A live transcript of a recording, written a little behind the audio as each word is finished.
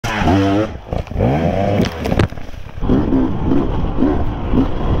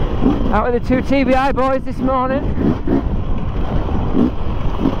Out with the 2 TBI boys this morning.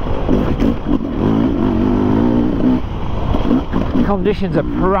 Conditions are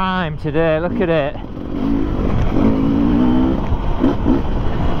prime today, look at it.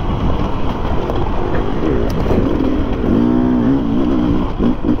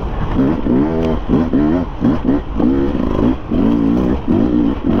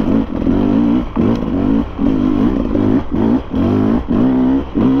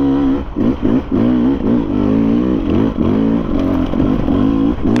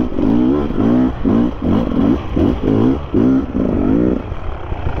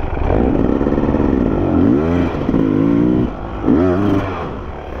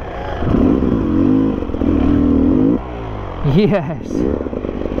 Yes.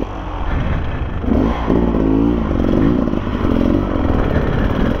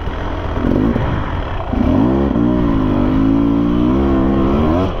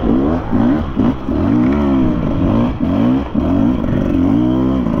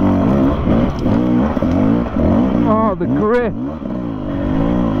 Oh, the grip.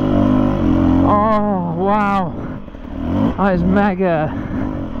 Oh, wow. That is mega.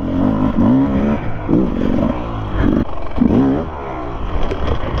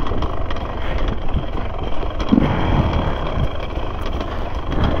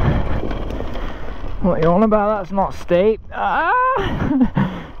 What are you on about? That's not steep. Ah!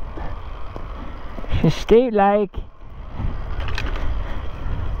 She's steep like.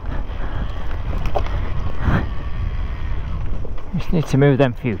 Just need to move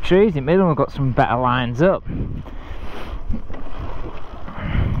them few trees in the middle. We've got some better lines up.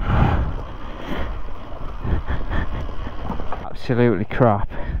 Absolutely crap.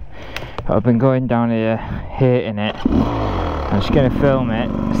 But I've been going down here, hating it. I'm just going to film it.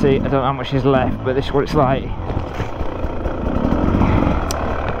 See, I don't know how much is left, but this is what it's like.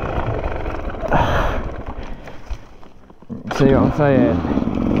 See what I'm saying?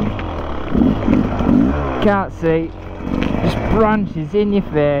 Can't see. Just branches in your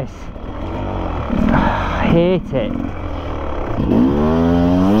face. I hate it.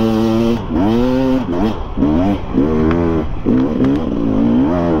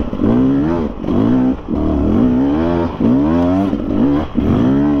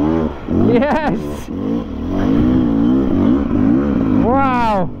 Yes!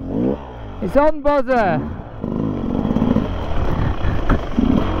 Wow! It's on buzzer!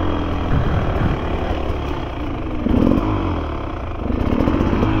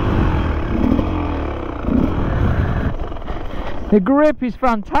 The grip is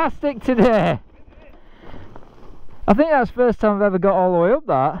fantastic today! I think that's the first time I've ever got all the way up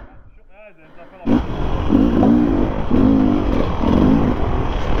that.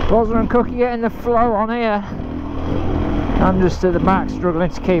 Bozzer and Cookie getting the flow on here. I'm just at the back struggling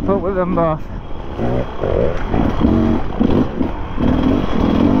to keep up with them both.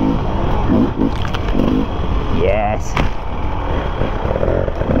 Yes.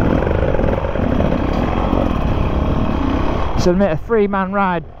 So admit a 3-man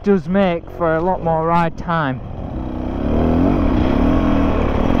ride does make for a lot more ride time.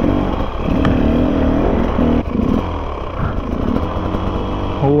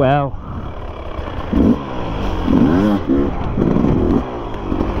 Oh well.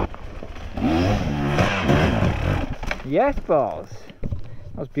 Yes, boss.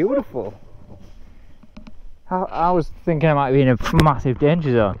 That was beautiful. I was thinking I might be in a massive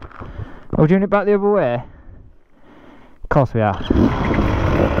danger zone. Are we doing it back the other way? Of course we are.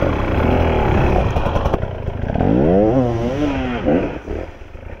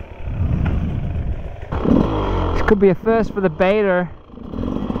 This could be a first for the beta.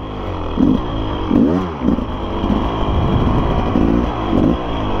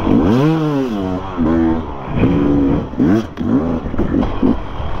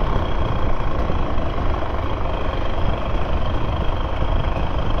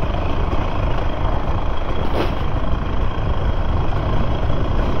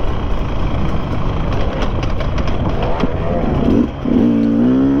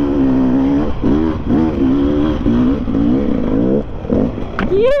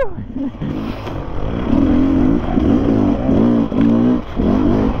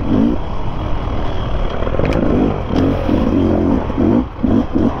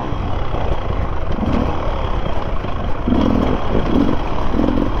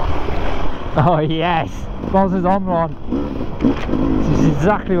 Oh yes, Boz is on one. This is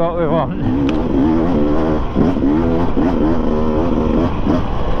exactly what we want.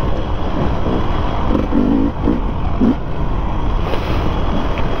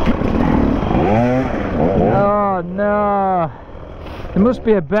 There must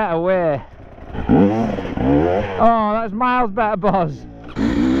be a better way. Oh, that's miles better, Boz.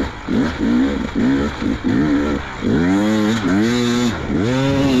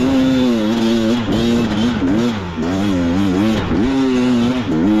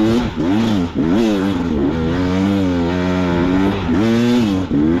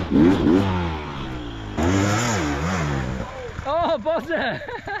 Oh, Bozzer!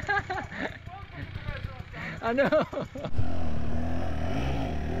 I know.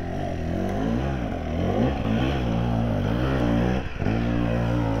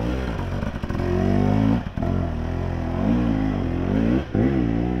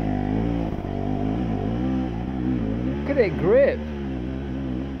 Look at it grip.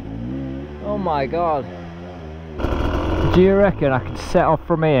 Oh my god. Do you reckon I could set off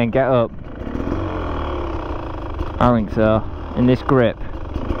from here and get up? I think so. In this grip.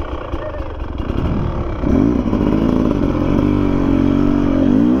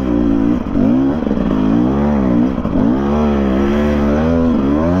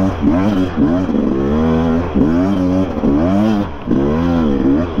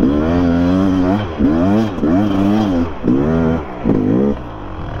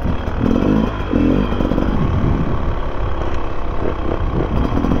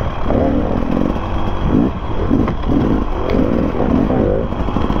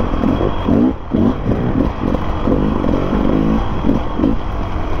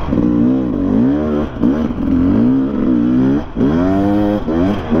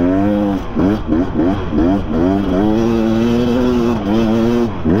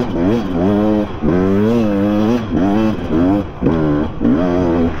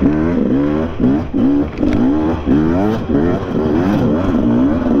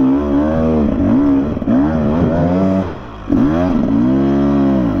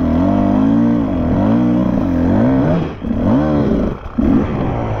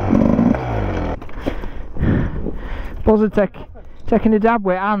 Bozzer taking a dab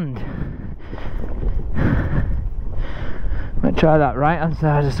with hand. Might try that right hand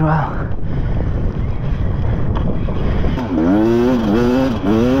side as well.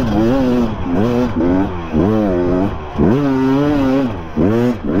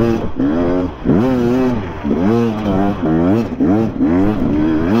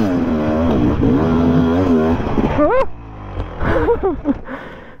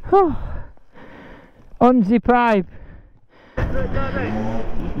 On the pipe.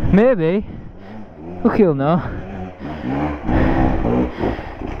 Maybe. Look, he'll know.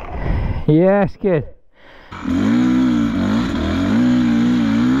 Yes, kid.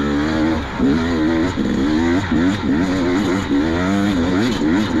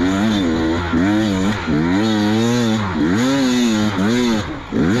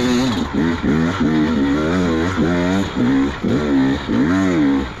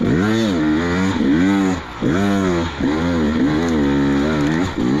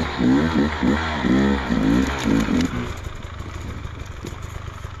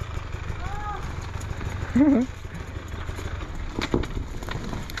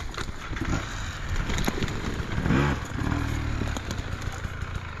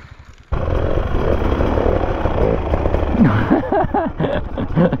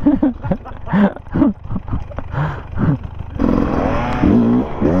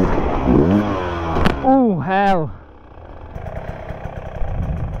 Oh hell.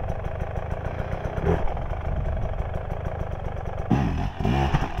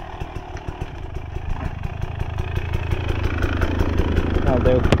 I'll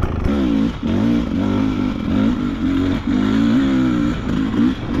do.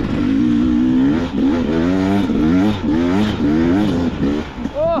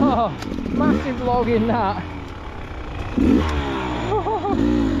 Oh, massive log in that.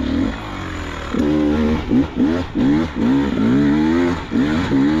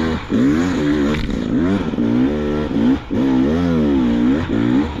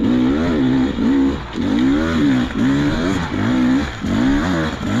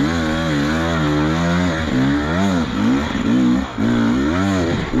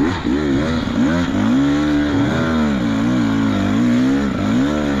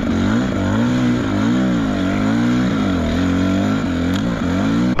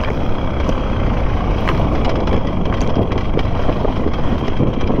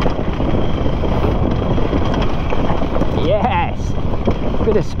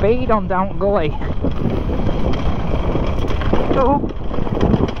 Bit of speed on down gully. Oh,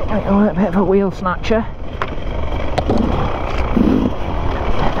 a bit of a wheel snatcher.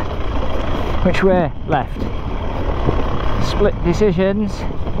 Which way? Left. Split decisions.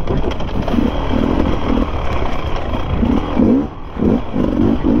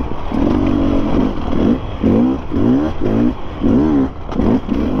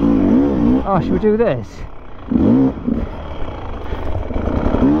 Oh, should we do this? Woo!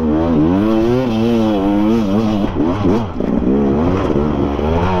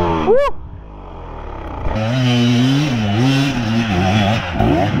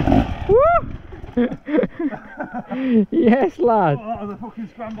 Yes, lad. Oh, that was a fucking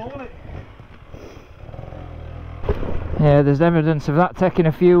scramble, wasn't it? Yeah, there's evidence of that taking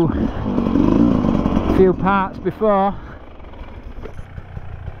a few parts before.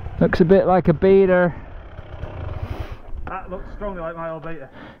 Looks a bit like a beater. That looks strongly like my old beater.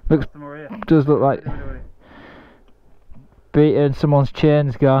 Looks, does look like beater and someone's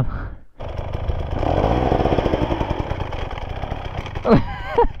chain's gone.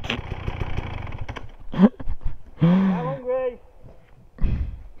 I'm hungry.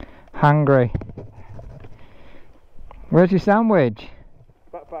 Hungry. Where's your sandwich?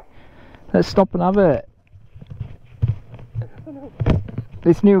 Backpack. Let's stop and have it.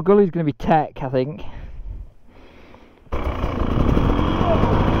 This new gully's going to be tech, I think.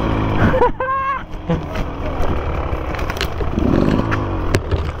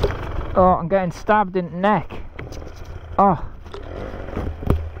 Oh, I'm getting stabbed in the neck. Oh,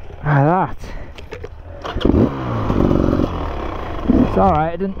 like that. It's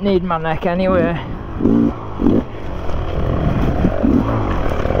alright, I didn't need my neck anyway.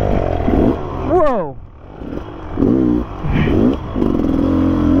 Whoa!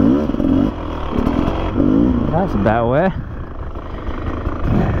 That's a better way.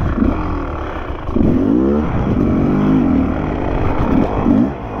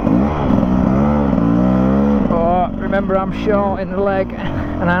 Oh, remember I'm short in the leg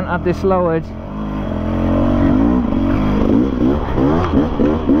and I haven't had this lowered.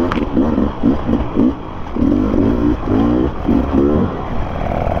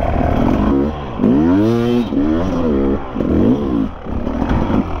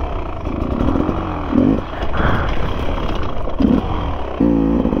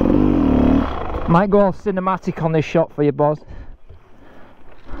 Might go all cinematic on this shot for you, boss.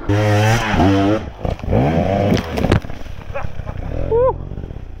 Woo,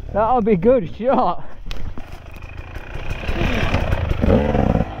 that'll be good shot.